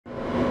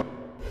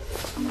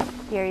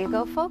Here you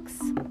go, folks.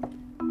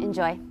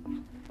 Enjoy.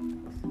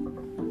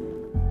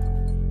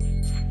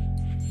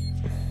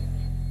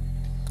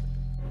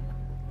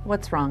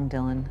 What's wrong,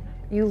 Dylan?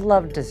 You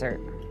love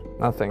dessert.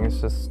 Nothing,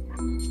 it's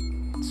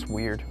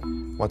weird.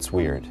 What's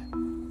weird?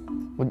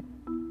 Well,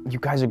 you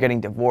guys are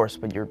getting divorced,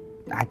 but you're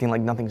acting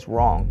like nothing's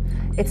wrong.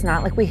 It's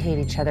not like we hate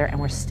each other and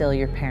we're still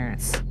your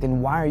parents.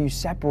 Then why are you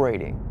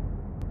separating?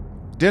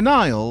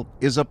 Denial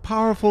is a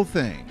powerful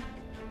thing.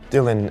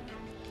 Dylan,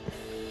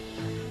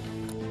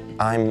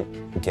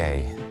 I'm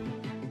gay.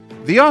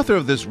 The author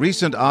of this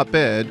recent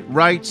op-ed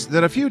writes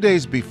that a few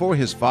days before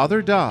his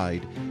father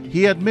died,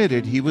 he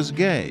admitted he was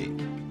gay.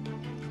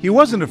 He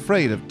wasn't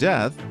afraid of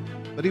death,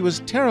 but he was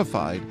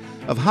terrified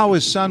of how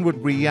his son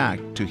would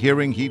react to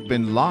hearing he'd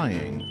been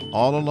lying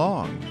all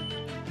along.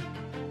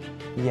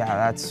 Yeah,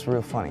 that's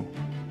real funny.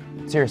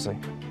 Seriously.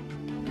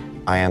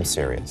 I am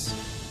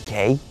serious.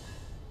 Gay?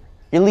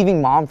 You're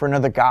leaving mom for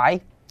another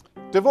guy?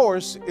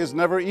 Divorce is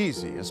never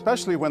easy,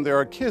 especially when there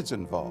are kids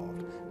involved.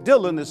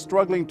 Dylan is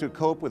struggling to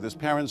cope with his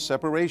parents'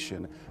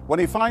 separation when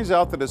he finds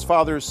out that his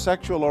father's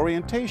sexual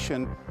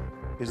orientation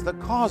is the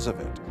cause of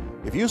it.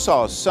 If you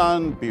saw a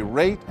son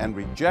berate and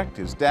reject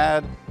his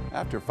dad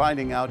after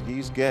finding out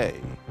he's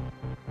gay,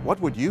 what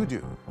would you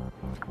do?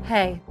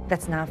 Hey,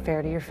 that's not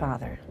fair to your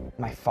father.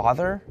 My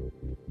father?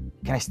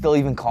 Can I still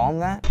even call him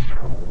that?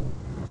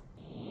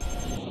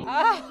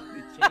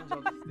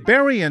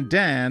 Barry and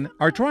Dan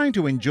are trying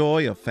to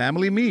enjoy a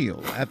family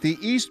meal at the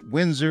East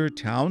Windsor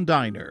Town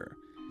Diner.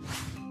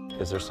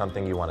 Is there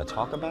something you want to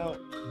talk about?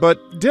 But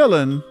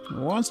Dylan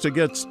wants to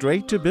get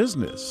straight to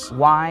business.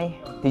 Why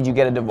did you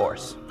get a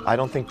divorce? I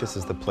don't think this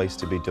is the place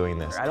to be doing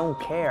this. I don't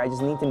care, I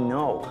just need to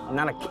know. I'm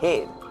not a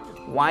kid.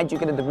 Why'd you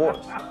get a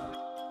divorce?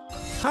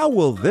 How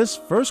will this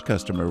first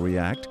customer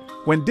react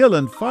when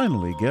Dylan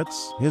finally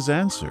gets his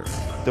answer?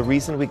 The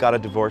reason we got a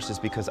divorce is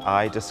because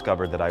I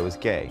discovered that I was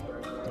gay.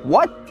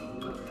 What?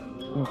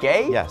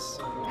 Gay? Yes.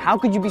 How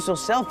could you be so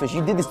selfish?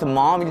 You did this to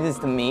mom, you did this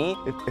to me.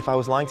 If I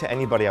was lying to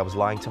anybody, I was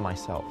lying to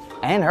myself.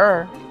 And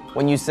her.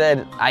 When you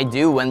said, I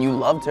do, when you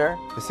loved her.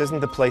 This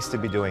isn't the place to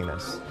be doing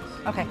this.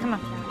 Okay, come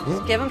on.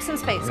 Just give him some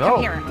space. No.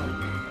 Come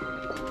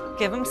here.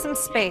 Give him some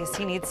space.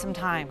 He needs some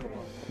time.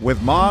 With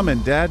mom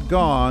and dad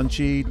gone,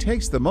 she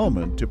takes the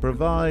moment to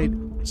provide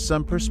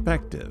some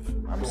perspective.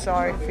 I'm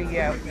sorry for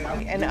you.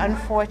 And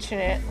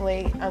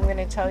unfortunately, I'm going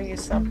to tell you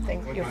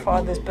something. Your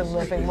father's been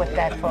living with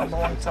that for a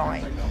long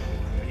time.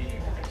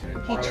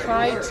 He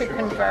tried to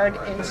convert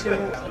into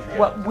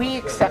what we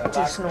accept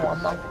as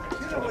normal.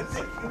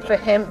 For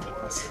him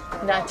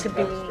not to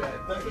be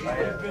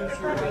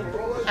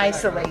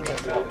isolated.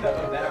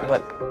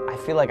 But I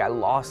feel like I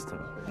lost him.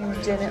 You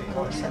didn't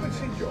lose him.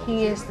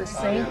 He is the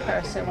same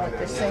person with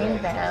the same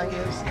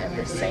values and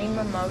the same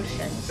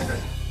emotions.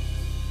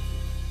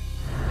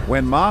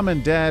 When mom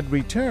and dad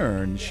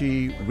return,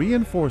 she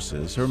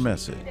reinforces her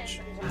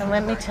message. And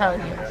let me tell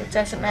you, it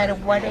doesn't matter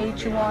what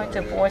age you are,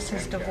 divorce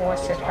is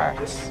divorce, it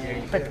hurts.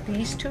 But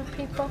these two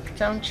people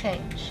don't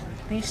change.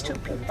 These two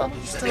people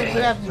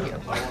still love you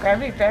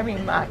very, very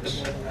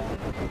much.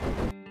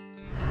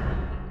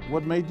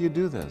 What made you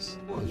do this?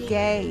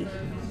 Gay,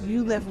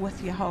 you live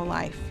with your whole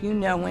life. You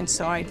know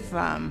inside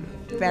from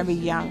very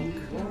young.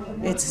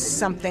 It's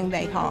something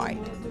they hide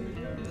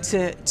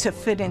to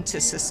fit into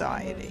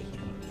society.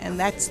 And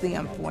that's the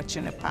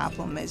unfortunate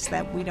problem, is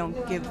that we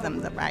don't give them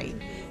the right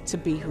to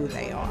be who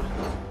they are.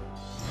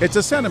 It's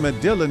a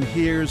sentiment Dylan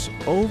hears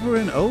over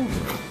and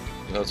over.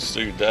 You know, it's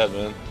still your dad,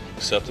 man.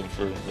 Accept him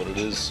for what it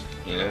is,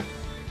 you know?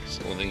 It's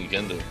the only thing you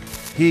can do.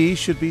 He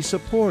should be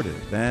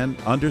supportive and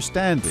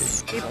understanding.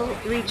 People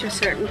reach a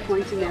certain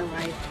point in their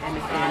life, and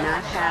if they're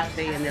not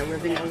happy and they're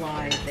living a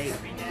lie, they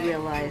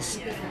realize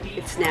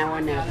it's now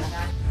or never.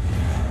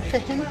 For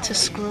him to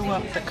screw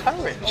up the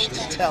courage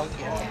to tell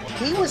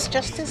you. He was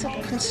just as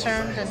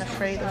concerned and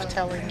afraid of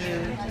telling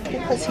you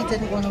because he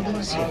didn't want to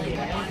lose you.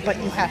 But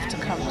you have to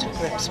come to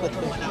grips with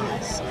who he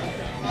is.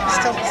 He's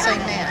still the same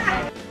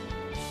man.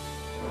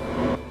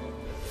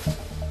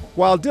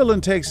 While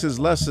Dylan takes his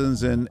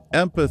lessons in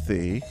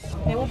empathy,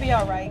 It will be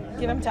all right.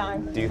 Give him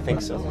time. Do you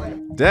think so?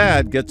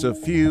 Dad gets a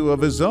few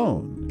of his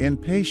own in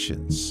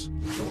patience.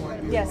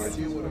 Yes,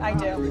 I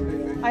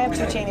do. I have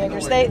two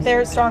teenagers.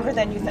 They're stronger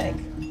than you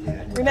think.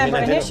 Remember,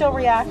 initial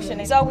reaction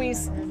is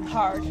always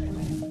hard.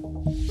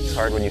 It's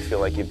hard when you feel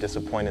like you've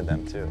disappointed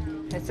them, too.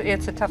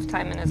 It's a tough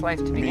time in his life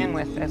to begin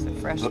with as a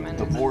freshman.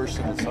 Divorce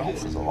in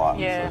itself is a lot.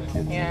 Yeah,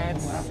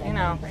 it's, you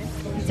know.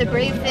 It's a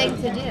brave thing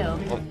to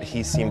do. Well,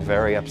 he seemed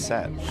very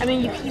upset. I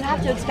mean, you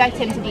have to expect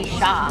him to be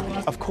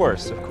shocked. Of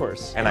course, of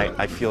course. And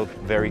I feel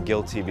very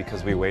guilty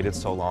because we waited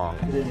so long.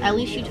 At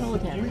least you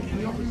told him.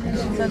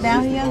 So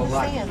now he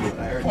understands.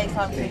 It takes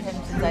time for him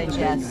to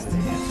digest.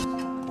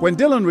 When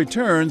Dylan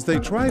returns, they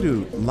try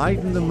to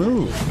lighten the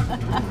mood.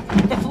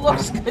 If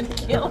looks could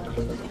kill,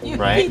 you'd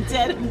Right? be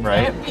dead and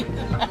Right? buried.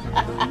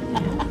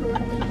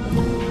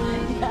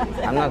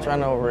 I'm not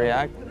trying to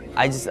overreact.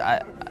 I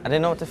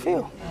didn't know what to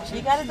feel.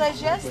 You gotta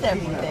digest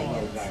everything.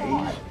 It's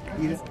hard.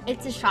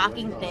 It's a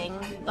shocking thing,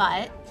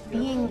 but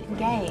being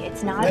gay,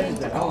 it's not a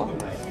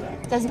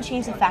doesn't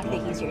change the fact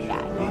that he's your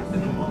dad.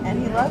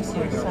 And he loves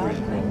you, so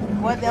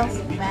what else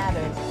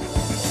matters?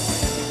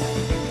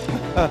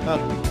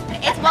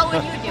 It's what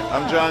would you do?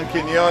 I'm John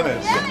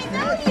Quinones. Yeah,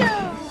 I know you.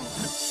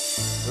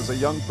 As a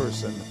young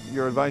person,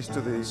 your advice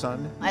to the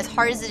son? As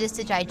hard as it is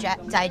to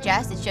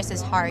digest, it's just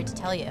as hard to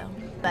tell you.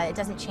 But it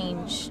doesn't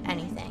change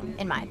anything,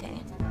 in my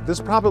opinion. This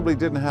probably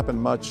didn't happen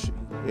much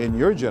in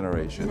your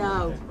generation.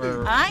 No.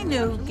 I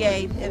knew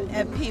gay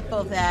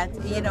people that,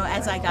 you know,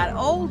 as I got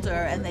older,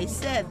 and they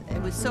said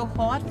it was so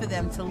hard for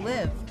them to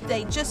live.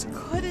 They just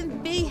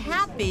couldn't be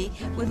happy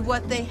with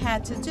what they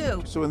had to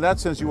do. So in that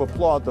sense, you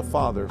applaud the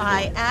father.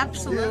 I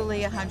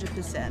absolutely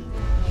 100%.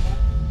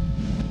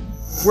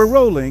 We're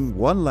rolling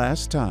one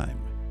last time.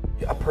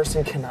 A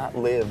person cannot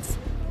live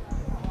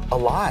a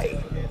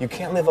lie. You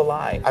can't live a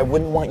lie. I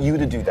wouldn't want you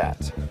to do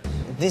that.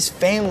 This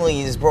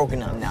family is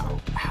broken up now.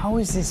 How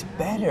is this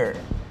better?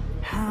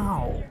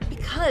 How?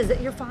 Because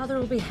your father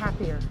will be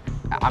happier.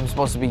 I'm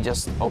supposed to be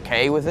just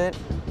okay with it?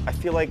 I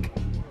feel like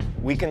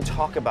we can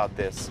talk about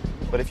this,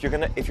 but if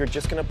you're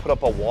just gonna put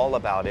up a wall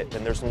about it,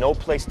 then there's no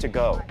place to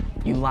go.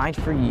 You lied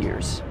for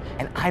years,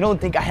 and I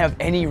don't think I have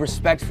any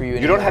respect for you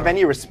anymore. You don't have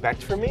any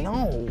respect for me?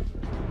 No.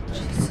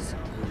 Jesus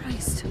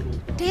Christ.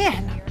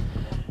 Dan!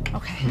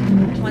 Okay,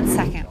 1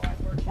 second.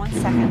 1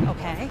 second,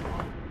 okay?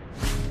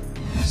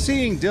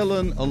 Seeing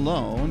Dylan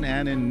alone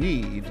and in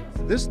need,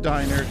 this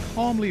diner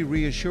calmly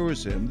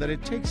reassures him that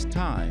it takes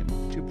time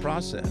to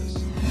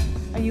process.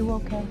 Are you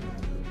okay?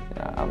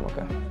 Yeah, I'm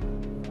okay.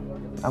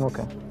 I'm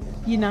okay.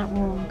 You're not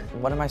wrong.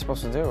 What am I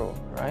supposed to do,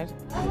 right?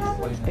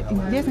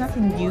 There's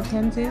nothing you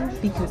can do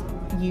because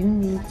you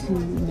need to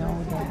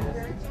know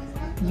that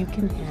you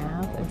can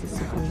have a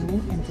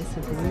disagreement and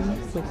disagree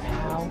with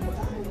how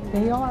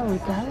they are,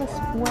 regardless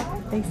of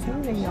what they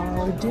say they are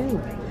or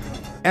do.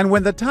 And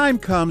when the time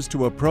comes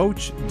to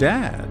approach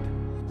Dad,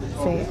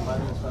 Say,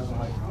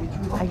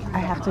 I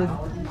have to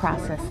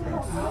process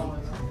this.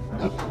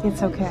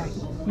 It's okay.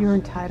 You're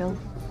entitled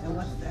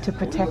to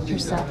protect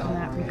yourself in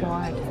that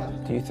regard.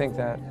 Do you think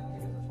that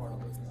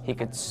he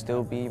could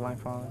still be my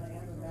father?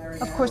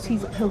 Of course,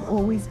 he'll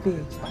always be.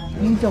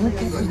 You don't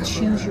get to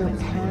choose your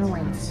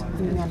parents,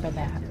 remember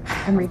that.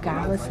 And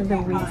regardless of the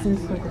reason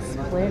for the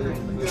split,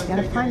 you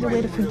gotta find a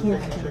way to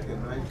forgive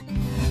him.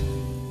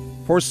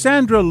 for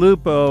Sandra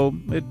Lupo,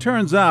 it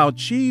turns out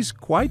she's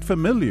quite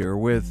familiar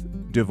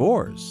with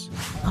divorce.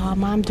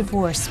 I'm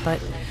divorced, but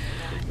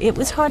it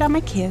was hard on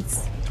my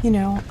kids, you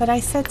know. But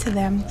I said to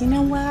them, you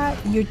know what?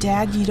 Your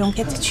dad, you don't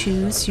get to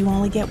choose. You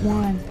only get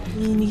one.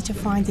 You need to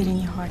find it in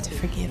your heart to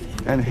forgive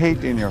him. And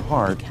hate in your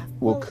heart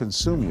will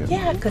consume you.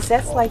 Yeah, because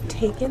that's like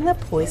taking the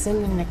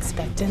poison and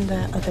expecting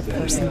the other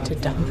person to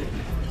die.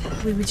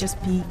 We would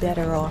just be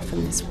better off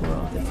in this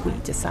world if we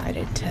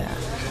decided to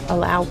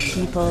allow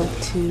people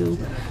to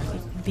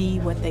be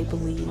what they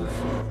believe.